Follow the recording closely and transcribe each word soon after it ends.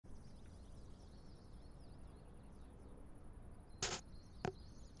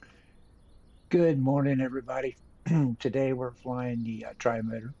Good morning, everybody. Today we're flying the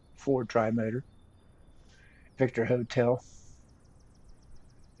tri-motor, Ford tri-motor, Victor Hotel,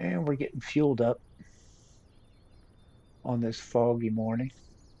 and we're getting fueled up on this foggy morning.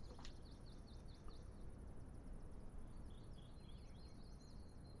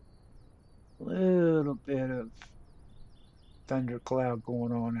 A little bit of thundercloud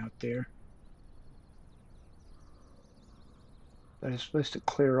going on out there, but it's supposed to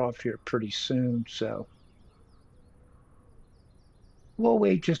clear off here pretty soon, so we'll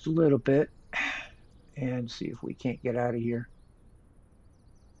wait just a little bit and see if we can't get out of here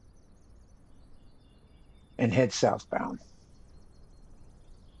and head southbound.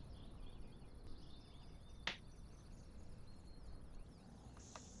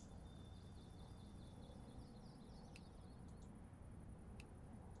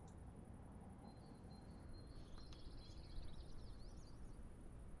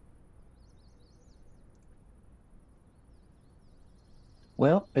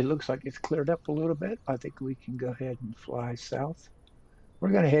 Well, it looks like it's cleared up a little bit. I think we can go ahead and fly south. We're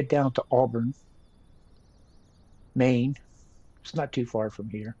going to head down to Auburn, Maine. It's not too far from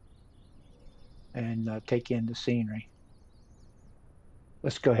here, and take in the scenery.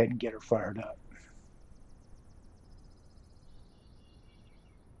 Let's go ahead and get her fired up.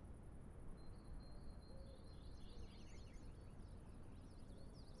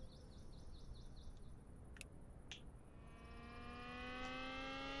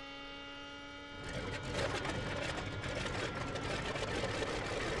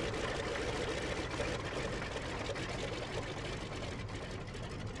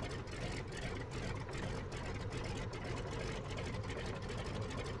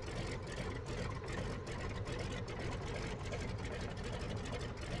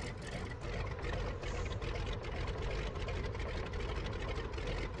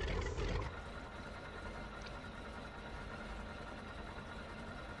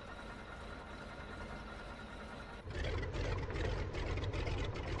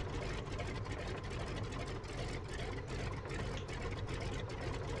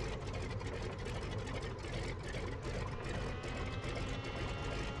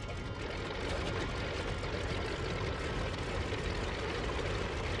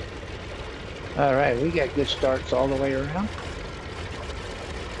 All right, we got good starts all the way around.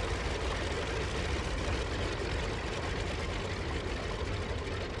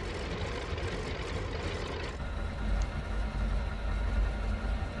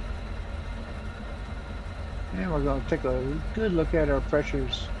 And we're going to take a good look at our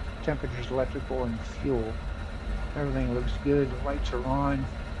pressures, temperatures, electrical, and fuel. Everything looks good. The lights are on.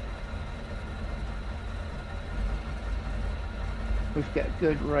 We've got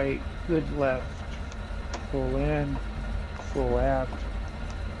good right, good left, full in, full aft,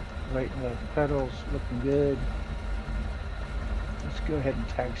 right and left pedals looking good. Let's go ahead and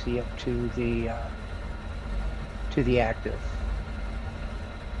taxi up to the active.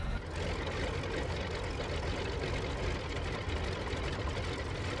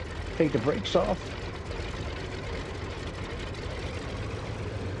 Take the brakes off.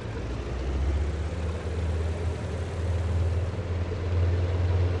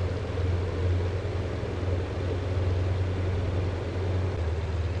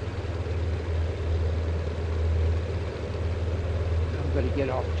 I'm going to get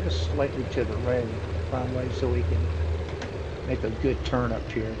off just slightly to the right runway so we can make a good turn up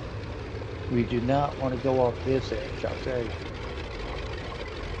here. We do not want to go off this edge, I'll tell you.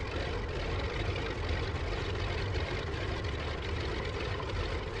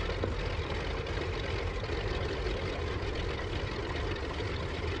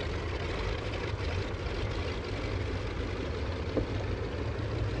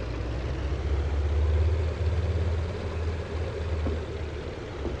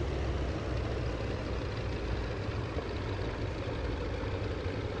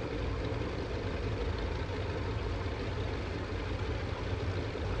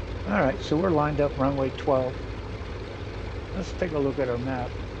 All right, so we're lined up runway 12. Let's take a look at our map.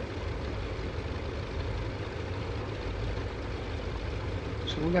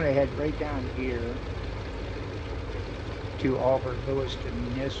 So we're going to head right down here to Auburn,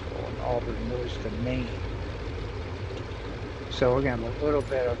 Lewiston Municipal, and Auburn, Lewiston, Maine. So we're going to have a little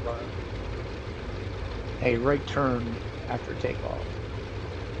bit of a right turn after takeoff.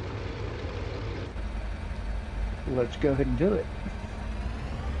 Let's go ahead and do it.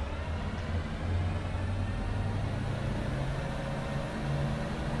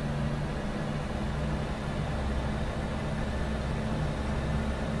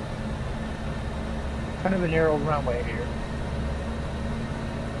 Kind of a narrow runway here.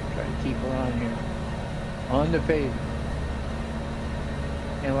 Try to keep her on here. On the pavement.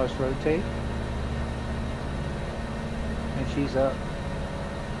 And let's rotate. And she's up.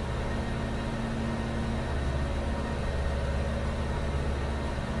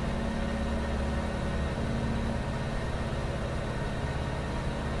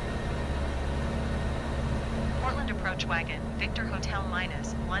 Approach wagon, Victor Hotel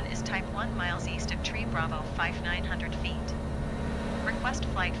 -1 is type 1 miles east of Tree Bravo 5900 feet. Request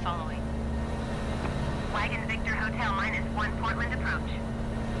flight following. Wagon Victor Hotel -1 Portland approach.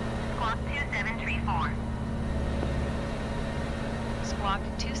 Squawk 2734. Squawk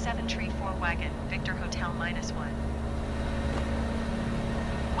 2734 wagon, Victor Hotel -1.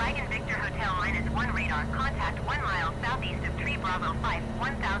 Wagon Victor Hotel -1 radar, contact 1 mile southeast of Tree Bravo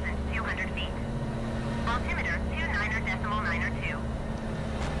 1,200 feet. Altimeter 29.92.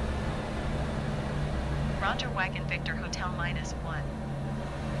 Roger wagon Victor Hotel -1.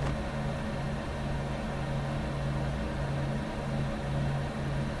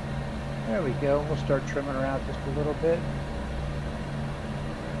 There we go. We'll start trimming her out just a little bit.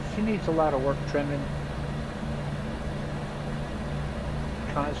 She needs a lot of work trimming.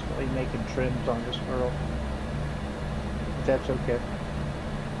 Constantly making trims on this girl. But that's okay.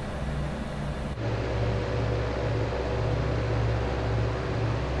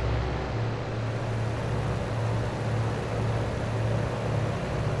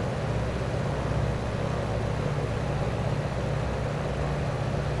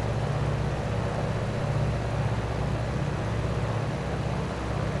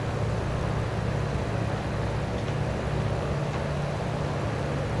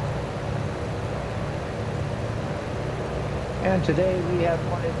 And today we have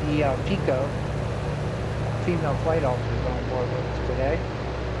one of the PICO female flight officers on board with us today.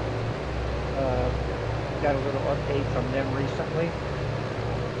 Got a little update from them recently.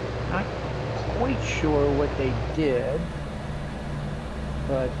 Not quite sure what they did,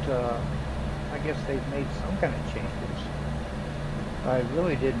 but I guess they've made some kind of changes. I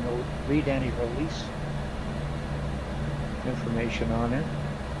really didn't read any release information on it.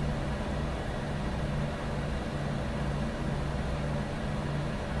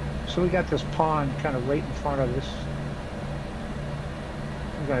 So we got this pond kind of right in front of us.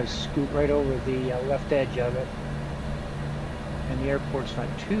 I'm going to scoot right over the left edge of it, and the airport's not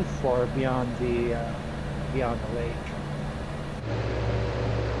too far beyond the lake.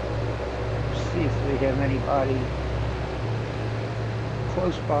 See if we have anybody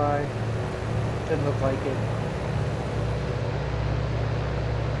close by. Doesn't look like it.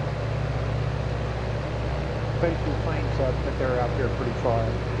 Quite a few planes up, but they're out there pretty far.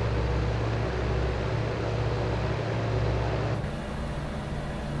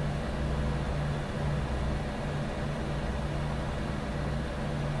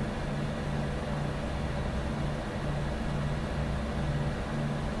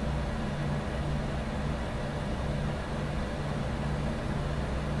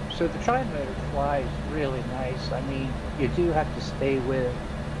 So the tri-motor flies really nice. I mean, you do have to stay with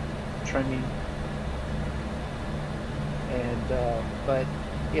trimming, and but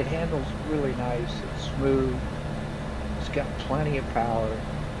it handles really nice. It's smooth. It's got plenty of power.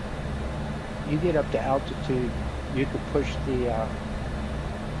 You get up to altitude, you could push the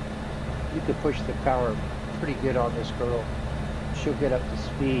power pretty good on this girl. She'll get up to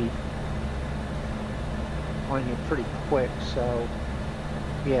speed on you pretty quick. So.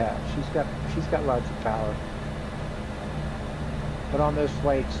 Yeah, she's got lots of power. But on those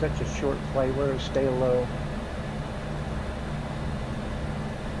flights, such a short flight, we're going to stay low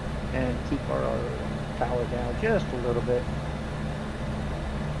and keep our power down just a little bit.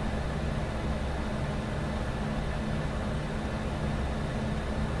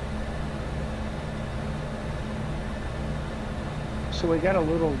 So we got a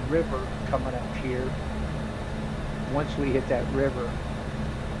little river coming up here. Once we hit that river,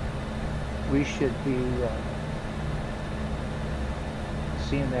 we should be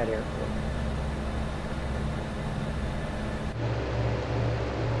seeing that airport.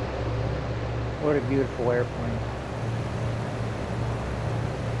 What a beautiful airplane.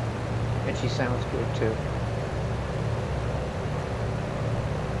 And she sounds good too.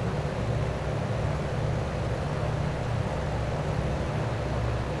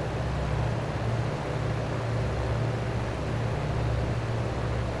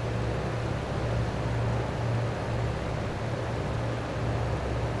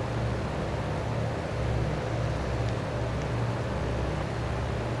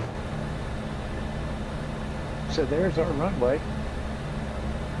 So there's our runway.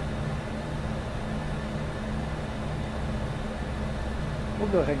 We'll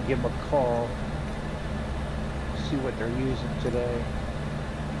go ahead and give them a call, see what they're using today.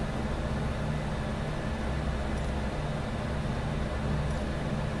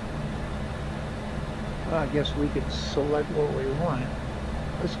 Well, I guess we could select what we want.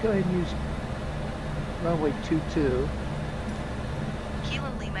 Let's go ahead and use runway 22.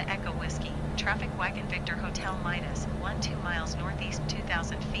 Kilo Lima Echo Whiskey, traffic wagon Victor Hotel minus 12 miles northeast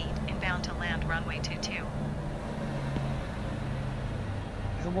 2,000 feet, inbound to land runway 22.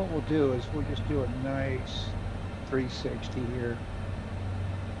 And what we'll do is we'll just do a nice 360 here,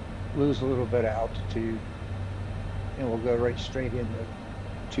 lose a little bit of altitude, and we'll go right straight into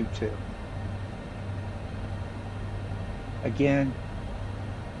 22. Again,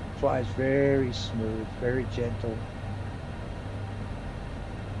 flies very smooth, very gentle.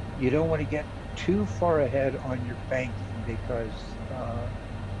 You don't want to get too far ahead on your banking because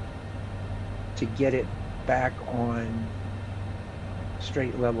to get it back on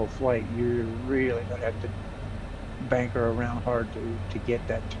straight level flight, you're really going to have to banker around hard to get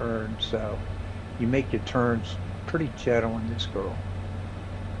that turn. So you make your turns pretty gentle on this girl.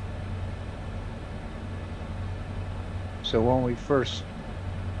 So when we first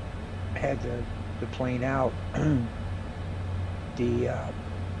had the plane out, the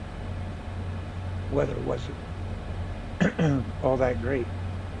weather wasn't all that great.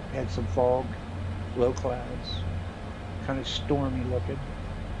 Had some fog, low clouds, kind of stormy looking.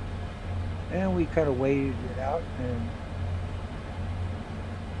 And we kind of waited it out, and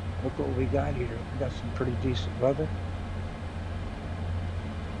look what we got here. We got some pretty decent weather.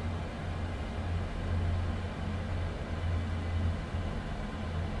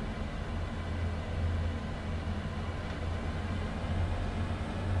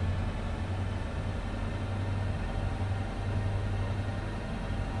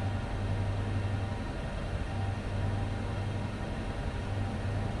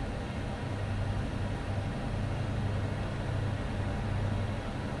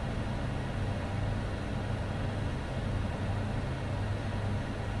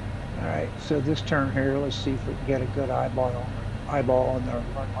 So this turn here, let's see if we can get a good eyeball on the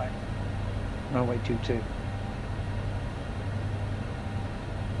runway 22.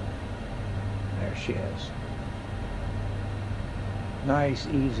 There she is. Nice,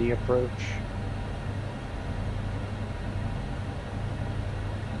 easy approach.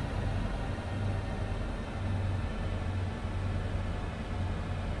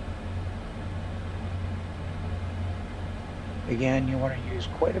 Again, you want to use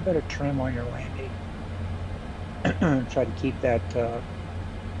quite a bit of trim on your landing. Try to keep that,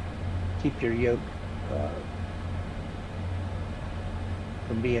 keep your yoke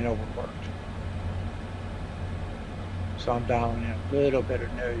from being overworked. So I'm dialing in a little bit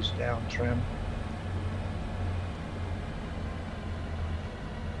of nose down trim.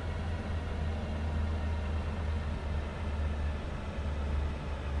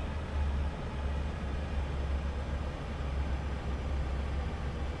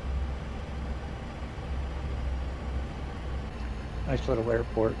 Nice little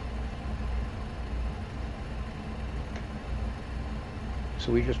airport.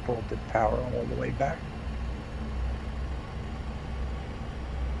 So we just pulled the power all the way back.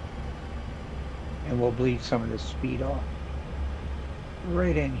 And we'll bleed some of the speed off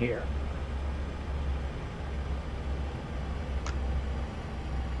right in here.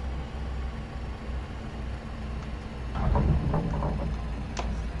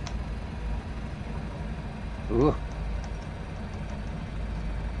 Ooh.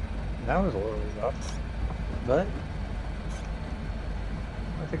 That was a little rough, but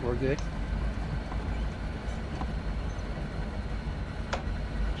I think we're good.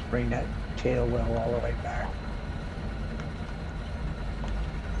 Just bring that tail well all the way back.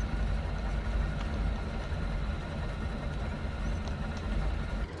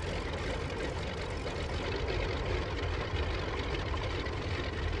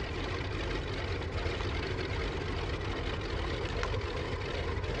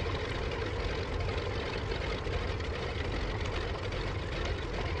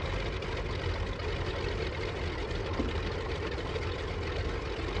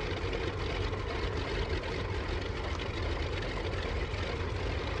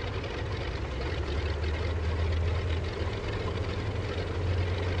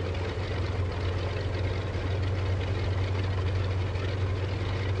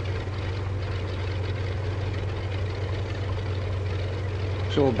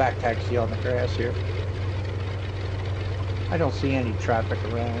 So we'll back taxi on the grass here. I don't see any traffic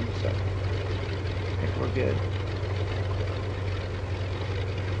around, so I think we're good.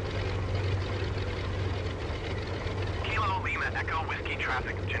 Kilo Lima Echo Echo Whiskey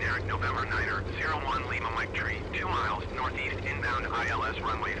Traffic, generic November Niner, 01 Lima Mike Tree, 2 miles northeast inbound ILS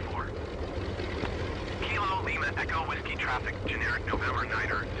runway 4. Kilo Lima Echo Whiskey Traffic, generic November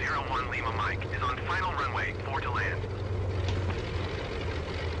Niner, 01 Lima Mike, is on final runway 4 to land.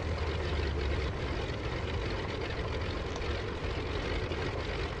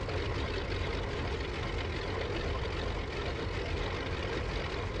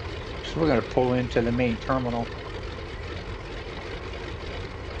 So we're going to pull into the main terminal.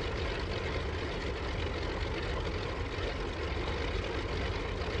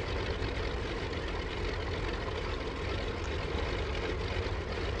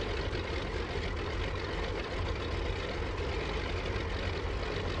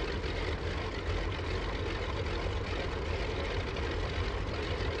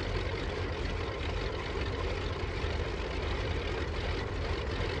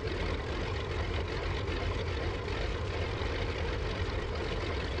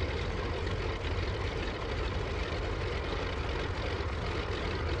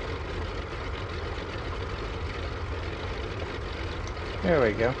 There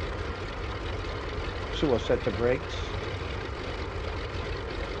we go. So we'll set the brakes.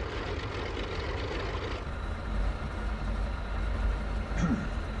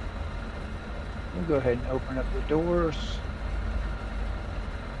 We'll go ahead and open up the doors.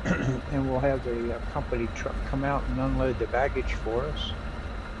 And we'll have the company truck come out and unload the baggage for us.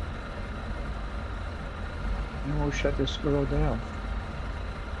 And we'll shut this girl down.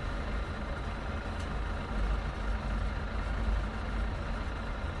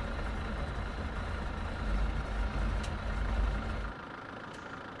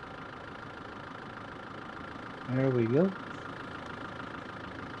 There we go.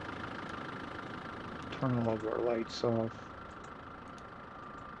 Turn all of our lights off.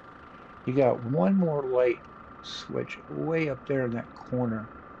 You got one more light switch way up there in that corner.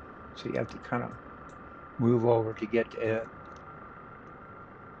 So you have to kind of move over to get to it.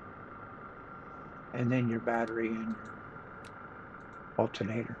 And then your battery and your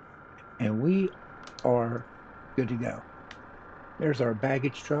alternator. And we are good to go. There's our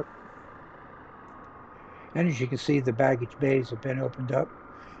baggage truck. And as you can see, the baggage bays have been opened up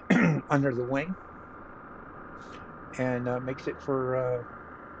under the wing, and makes it for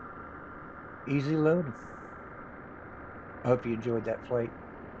easy loading. I hope you enjoyed that flight.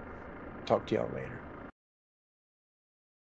 Talk to y'all later.